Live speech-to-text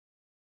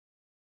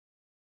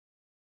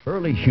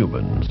Early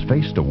humans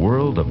faced a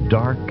world of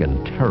dark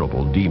and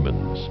terrible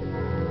demons.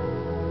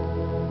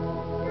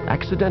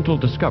 Accidental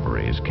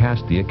discoveries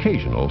cast the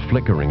occasional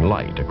flickering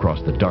light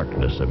across the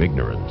darkness of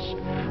ignorance,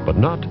 but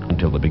not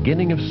until the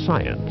beginning of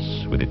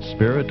science, with its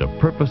spirit of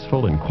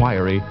purposeful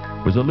inquiry,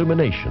 was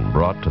illumination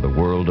brought to the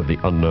world of the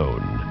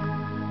unknown.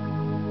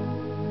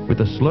 With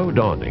the slow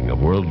dawning of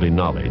worldly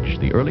knowledge,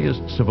 the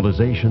earliest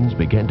civilizations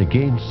began to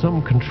gain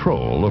some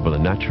control over the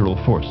natural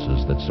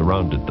forces that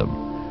surrounded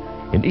them.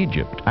 In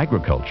Egypt,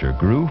 agriculture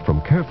grew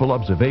from careful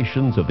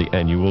observations of the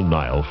annual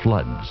Nile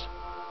floods.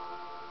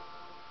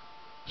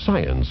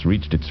 Science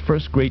reached its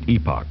first great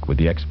epoch with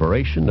the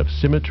exploration of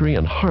symmetry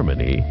and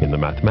harmony in the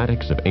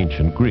mathematics of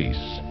ancient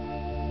Greece.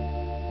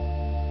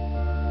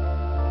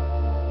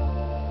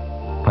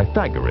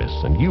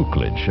 Pythagoras and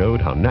Euclid showed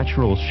how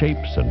natural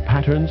shapes and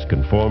patterns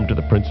conform to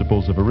the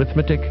principles of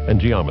arithmetic and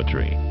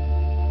geometry.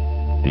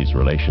 These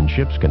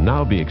relationships can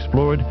now be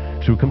explored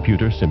through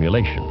computer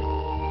simulation.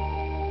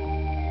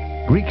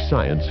 Greek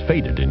science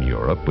faded in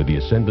Europe with the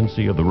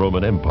ascendancy of the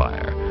Roman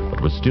Empire,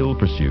 but was still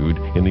pursued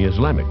in the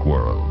Islamic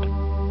world.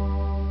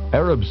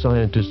 Arab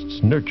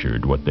scientists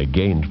nurtured what they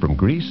gained from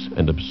Greece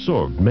and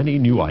absorbed many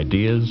new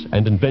ideas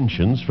and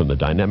inventions from the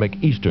dynamic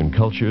Eastern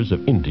cultures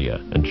of India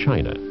and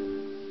China.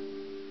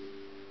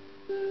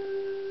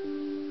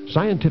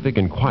 Scientific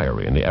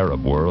inquiry in the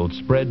Arab world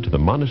spread to the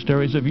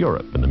monasteries of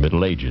Europe in the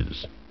Middle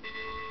Ages.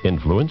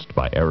 Influenced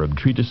by Arab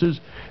treatises,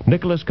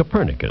 Nicholas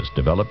Copernicus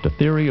developed a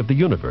theory of the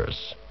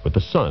universe, with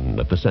the sun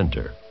at the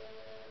center.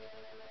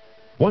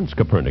 Once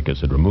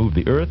Copernicus had removed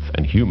the Earth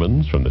and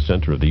humans from the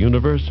center of the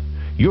universe,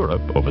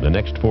 Europe, over the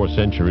next 4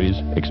 centuries,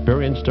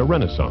 experienced a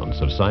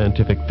renaissance of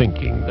scientific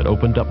thinking that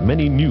opened up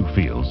many new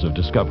fields of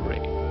discovery.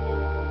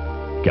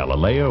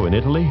 Galileo in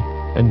Italy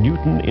and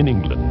Newton in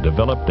England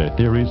developed their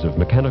theories of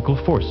mechanical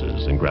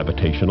forces and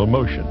gravitational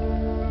motion,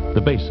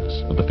 the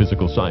basis of the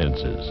physical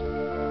sciences.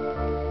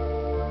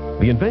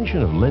 The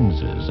invention of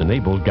lenses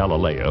enabled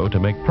Galileo to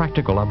make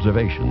practical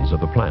observations of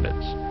the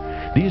planets.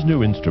 These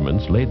new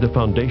instruments laid the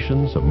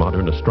foundations of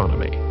modern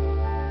astronomy.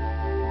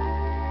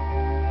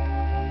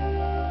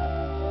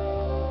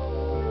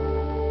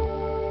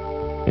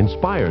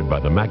 Inspired by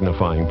the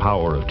magnifying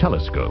power of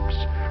telescopes,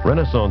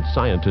 Renaissance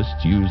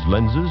scientists used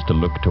lenses to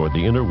look toward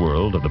the inner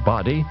world of the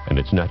body and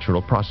its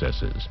natural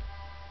processes.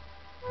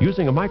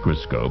 Using a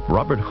microscope,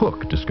 Robert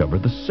Hooke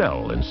discovered the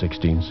cell in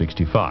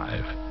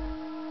 1665.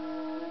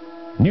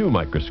 New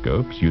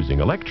microscopes using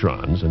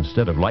electrons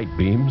instead of light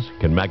beams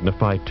can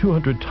magnify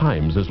 200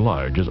 times as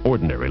large as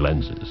ordinary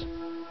lenses.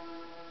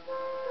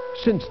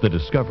 Since the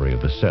discovery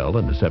of the cell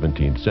in the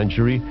 17th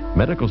century,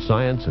 medical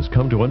science has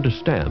come to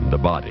understand the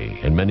body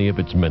and many of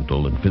its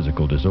mental and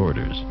physical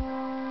disorders.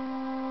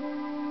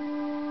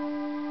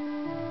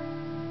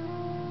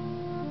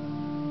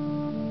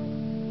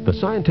 The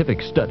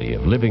scientific study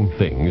of living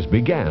things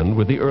began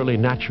with the early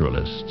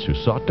naturalists who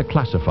sought to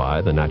classify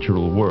the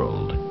natural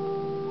world.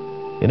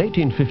 In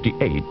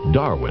 1858,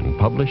 Darwin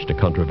published a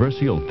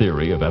controversial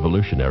theory of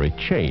evolutionary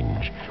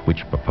change,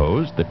 which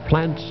proposed that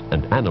plants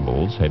and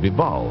animals have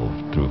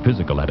evolved through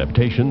physical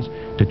adaptations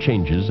to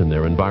changes in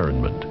their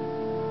environment.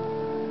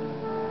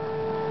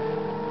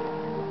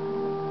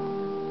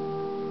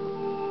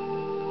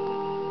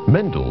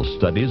 Mendel's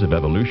studies of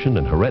evolution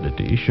and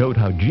heredity showed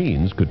how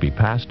genes could be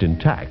passed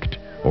intact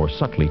or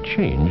subtly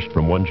changed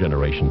from one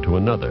generation to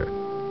another.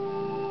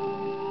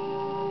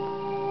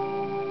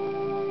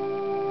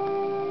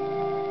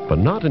 But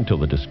not until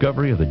the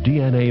discovery of the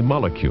DNA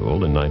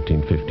molecule in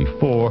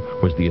 1954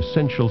 was the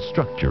essential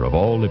structure of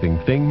all living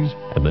things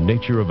and the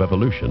nature of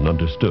evolution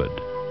understood.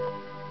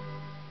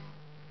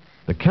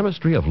 The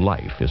chemistry of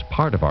life is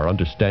part of our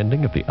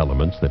understanding of the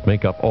elements that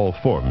make up all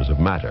forms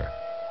of matter.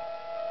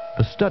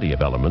 The study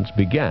of elements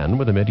began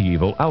with the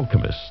medieval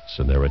alchemists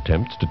and their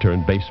attempts to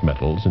turn base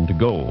metals into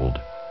gold.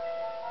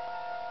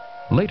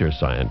 Later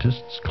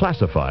scientists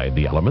classified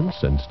the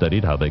elements and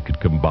studied how they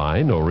could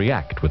combine or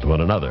react with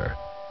one another.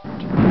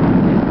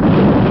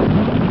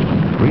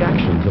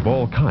 Reactions of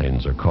all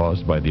kinds are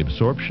caused by the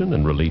absorption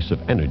and release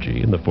of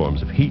energy in the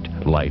forms of heat,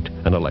 light,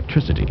 and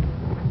electricity.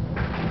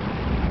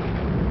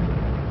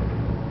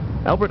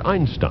 Albert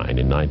Einstein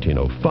in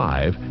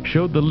 1905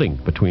 showed the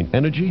link between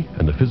energy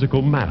and the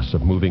physical mass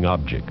of moving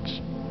objects.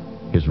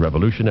 His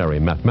revolutionary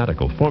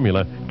mathematical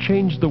formula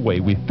changed the way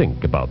we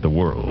think about the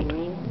world.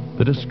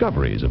 The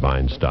discoveries of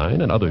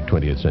Einstein and other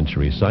 20th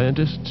century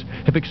scientists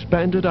have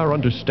expanded our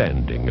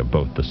understanding of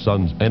both the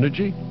sun's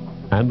energy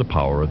and the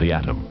power of the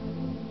atom.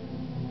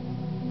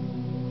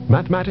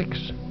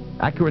 Mathematics,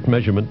 accurate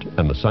measurement,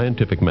 and the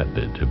scientific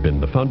method have been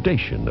the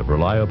foundation of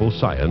reliable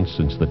science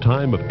since the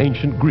time of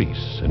ancient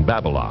Greece and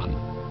Babylon.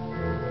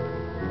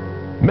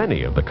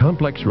 Many of the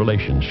complex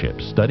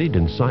relationships studied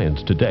in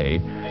science today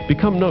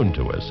become known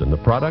to us in the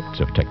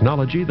products of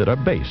technology that are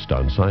based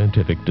on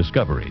scientific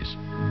discoveries.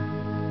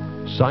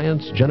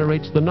 Science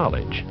generates the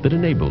knowledge that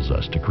enables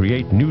us to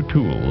create new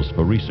tools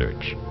for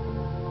research.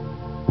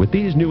 With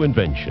these new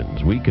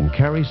inventions, we can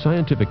carry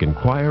scientific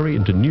inquiry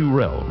into new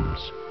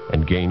realms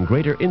and gain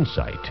greater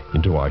insight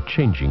into our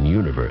changing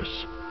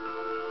universe.